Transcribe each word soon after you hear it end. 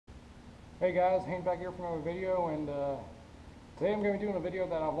Hey guys, Hank back here for another video, and today I'm going to be doing a video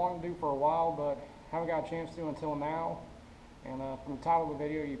that I've wanted to do for a while but haven't got a chance to until now. And from the title of the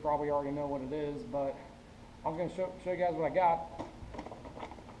video you probably already know what it is, but I'm going to show you guys what I got.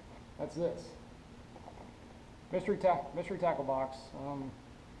 That's this. Mystery tackle box.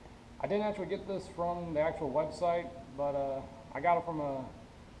 I didn't actually get this from the actual website, but I got it from a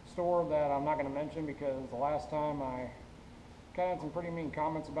store that I'm not going to mention because the last time I kind of had some pretty mean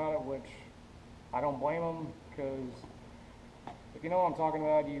comments about it, which I don't blame them, because if you know what I'm talking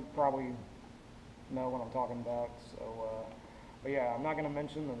about, you probably know what I'm talking about. So, but yeah, I'm not going to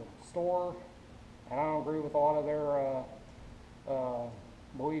mention the store, and I don't agree with a lot of their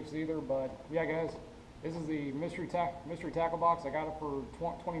beliefs either. But yeah, guys, this is the mystery tackle box. I got it for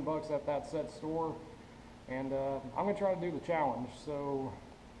 20 bucks at that set store, and I'm going to try to do the challenge. So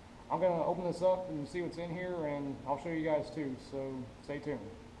I'm going to open this up and see what's in here, and I'll show you guys too, so stay tuned.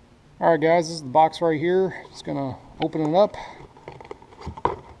 Alright guys, this is the box right here. Just going to open it up.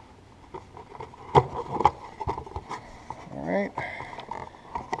 Alright,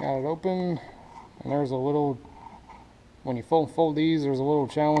 got it open, and there's a little, when you fold these, there's a little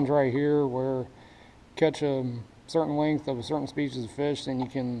challenge right here where catch a certain length of a certain species of fish, and you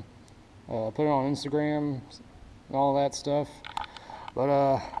can put it on Instagram and all that stuff.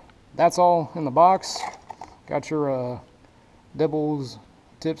 But that's all in the box. Got your Dibbles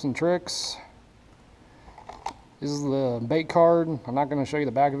tips and tricks. This is the bait card. I'm not going to show you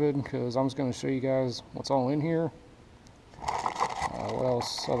the back of it because I'm just going to show you guys what's all in here. What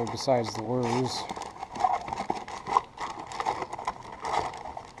else other besides the lures?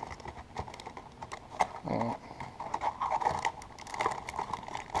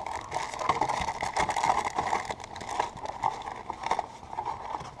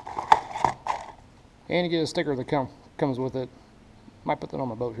 And you get a sticker that comes with it. Might put that on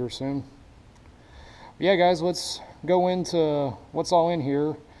my boat here soon. But yeah, guys, let's go into what's all in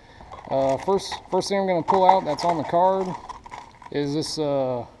here. First thing I'm going to pull out that's on the card is this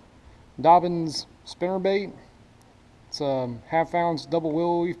Dobbins spinnerbait. It's a half-ounce double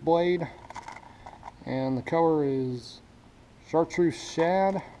willow leaf blade, and the color is chartreuse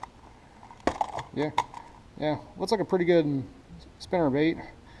shad. Yeah, looks like a pretty good spinnerbait.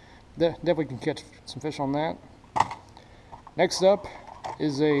 Definitely can catch some fish on that. Next up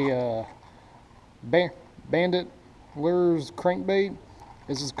is a Bandit Lures crankbait.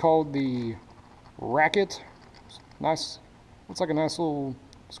 This is called the Racket. Nice, looks like a nice little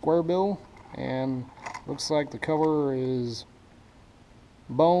square bill, and looks like the color is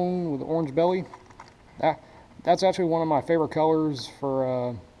bone with orange belly. That's actually one of my favorite colors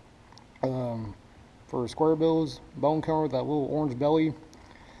for square bills. Bone color with that little orange belly.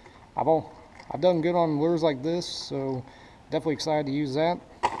 I've done good on lures like this, so definitely excited to use that.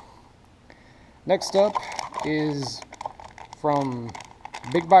 Next up is from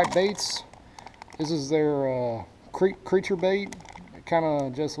Big Bite Baits. This is their creature bait. It kind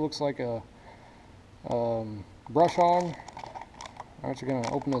of just looks like a brush hog. I'm actually going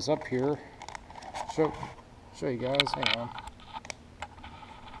to open this up here. Show you guys. Hang on.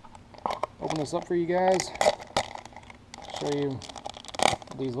 Open this up for you guys. Show you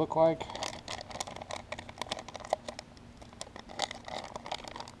what these look like.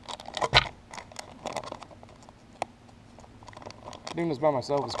 Doing this by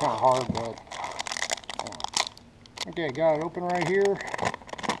myself is kind of hard, but okay, got it open right here,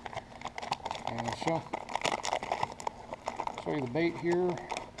 and show you the bait here.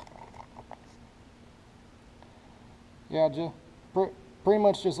 Yeah, just pretty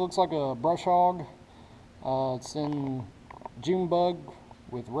much just looks like a brush hog. It's in June bug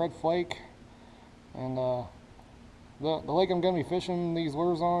with red flake, and the lake I'm going to be fishing these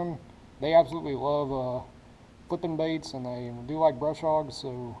lures on, they absolutely love flipping baits, and they do like brush hogs,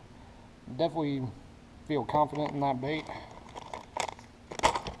 so definitely feel confident in that bait.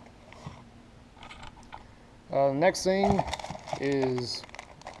 Next thing is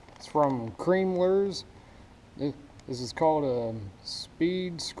it's from Cream Lures. This is called a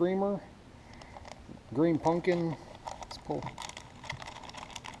Speed Screamer green pumpkin. Let's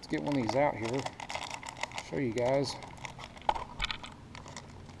get one of these out here, show you guys.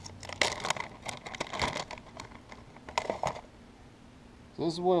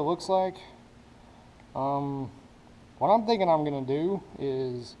 This is what it looks like. What I'm thinking I'm going to do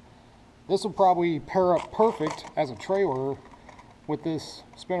is this will probably pair up perfect as a trailer with this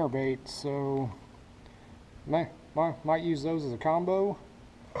spinnerbait, so might use those as a combo.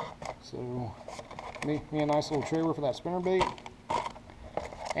 So me a nice little trailer for that spinnerbait.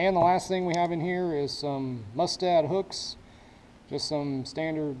 And the last thing we have in here is some mustad hooks. just some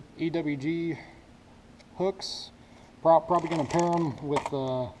standard EWG hooks. Probably going to pair them with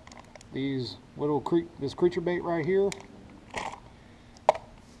these this creature bait right here.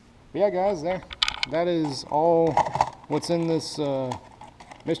 But yeah, guys, that is all what's in this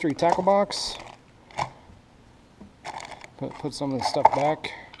mystery tackle box. Put some of this stuff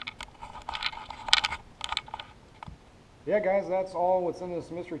back. Yeah, guys, that's all what's in this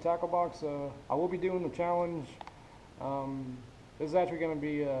mystery tackle box. I will be doing the challenge. This is actually going to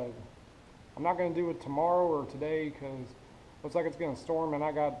be, I'm not going to do it tomorrow or today because it looks like it's going to storm and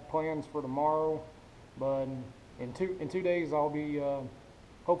I got plans for tomorrow. But in two days I'll be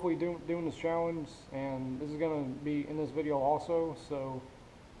hopefully doing this challenge, and this is going to be in this video also. So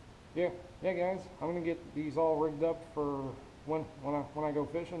yeah guys, I'm going to get these all rigged up for when I go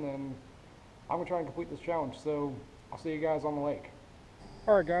fishing, and I'm going to try and complete this challenge. So I'll see you guys on the lake.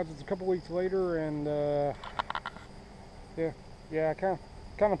 Alright guys, it's a couple weeks later, and I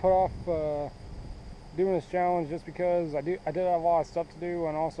kind of put off doing this challenge just because I did have a lot of stuff to do,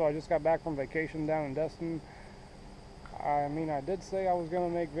 and also I just got back from vacation down in Destin. I mean, I did say I was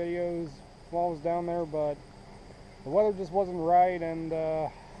going to make videos while I was down there, but the weather just wasn't right, and I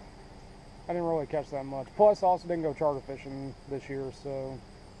didn't really catch that much. Plus, I also didn't go charter fishing this year, so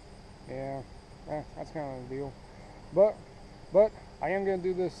yeah, that's kind of the deal. But I am going to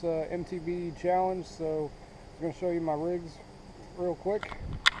do this MTB challenge, so I'm going to show you my rigs real quick.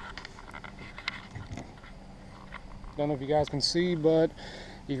 Don't know if you guys can see, but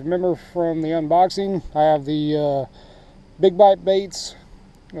if you remember from the unboxing, I have the big bite baits,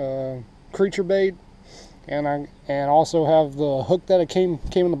 creature bait, and also have the hook that it came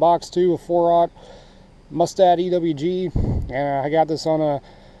in the box too, a 4/0 Mustad EWG, and I got this on a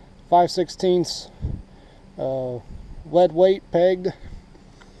 5/16 lead weight pegged,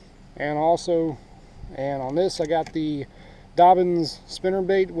 and on this I got the Dobbins spinner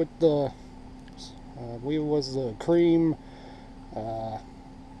bait with the I believe it was the cream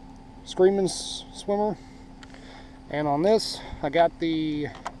screaming swimmer, and on this I got the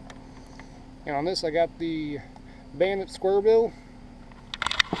bandit square bill.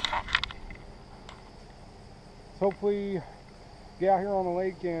 So hopefully get out here on the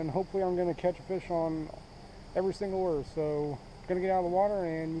lake, and hopefully I'm going to catch a fish on every single lure. So I'm going to get out of the water,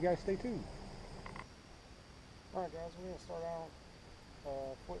 and you guys stay tuned. Alright guys, we're going to start out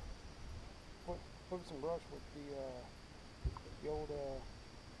flip some brush with the old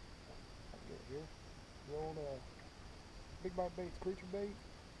big bite baits creature bait.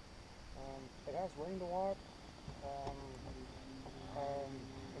 It has rained a lot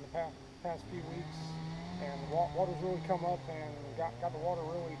in the past few weeks, and the water's really come up and got the water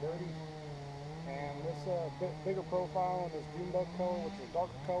really dirty. And this bigger profile and this June bug color, which is a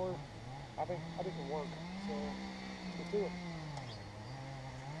darker color, I think it'll work. So let's do it.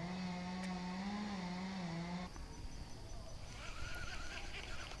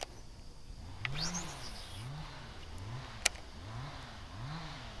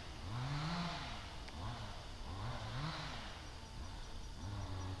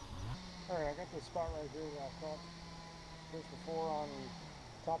 Alright, I got this spot right here that I caught fish before on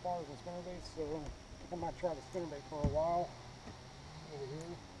top waters and spinnerbaits, so I might try the spinnerbait for a while over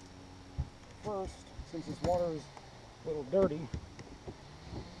here. First, since this water is a little dirty,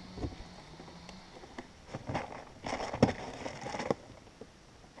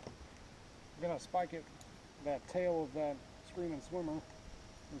 I'm going to spike it, that tail of that screaming swimmer,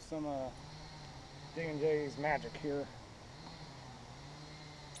 with some J&J's Magic here.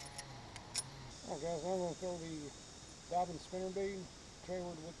 Alright guys, now I'm going to throw the Dobbins spinnerbait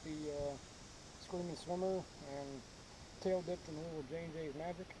trailered with the screaming swimmer and tail dipped in a little J&J's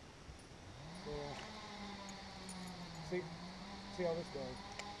Magic. So, see how this goes.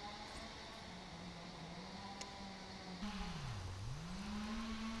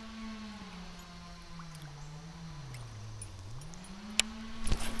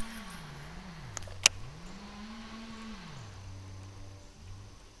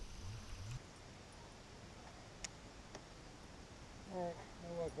 Alright, no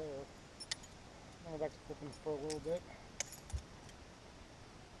luck there. Now back to flipping for a little bit.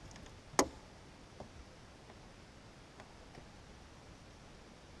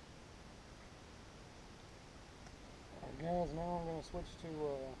 Alright guys, now I'm going to switch to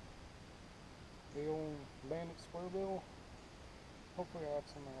the old bandit square bill. Hopefully I have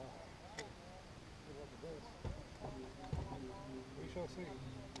some good luck with this. We shall see.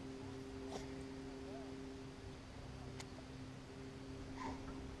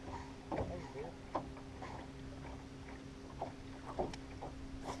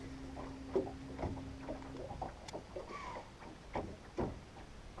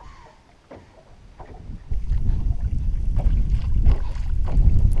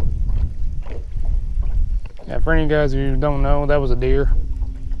 Yeah, for any of you guys who don't know, that was a deer.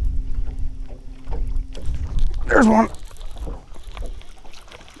 There's one.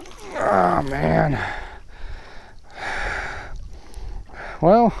 Oh man.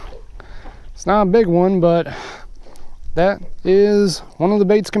 Well, it's not a big one, but that is one of the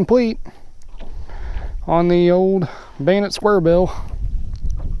baits complete on the old Bandit square bill.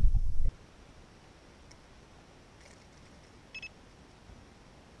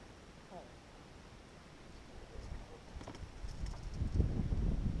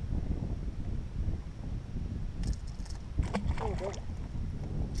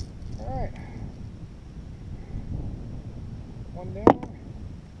 Alright. One down,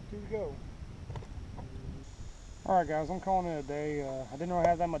 two to go. Alright guys, I'm calling it a day. I didn't really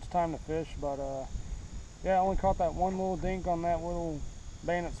have that much time to fish, but yeah, I only caught that one little dink on that little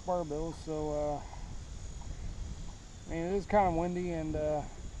Bandit square bill, so I mean, it is kind of windy, and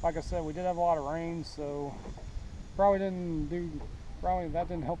like I said, we did have a lot of rain, so probably that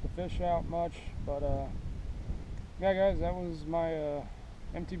didn't help the fish out much, but yeah guys, that was my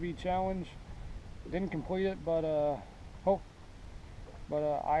MTB challenge. Didn't complete it, but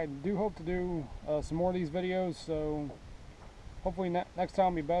I do hope to do some more of these videos, so hopefully next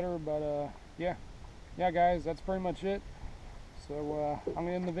time will be better. But yeah guys, that's pretty much it. So I'm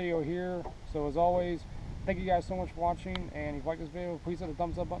gonna end the video here. So as always, thank you guys so much for watching, and if you like this video, please hit the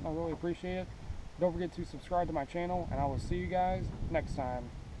thumbs up button. I really appreciate it. Don't forget to subscribe to my channel, and I will see you guys next time.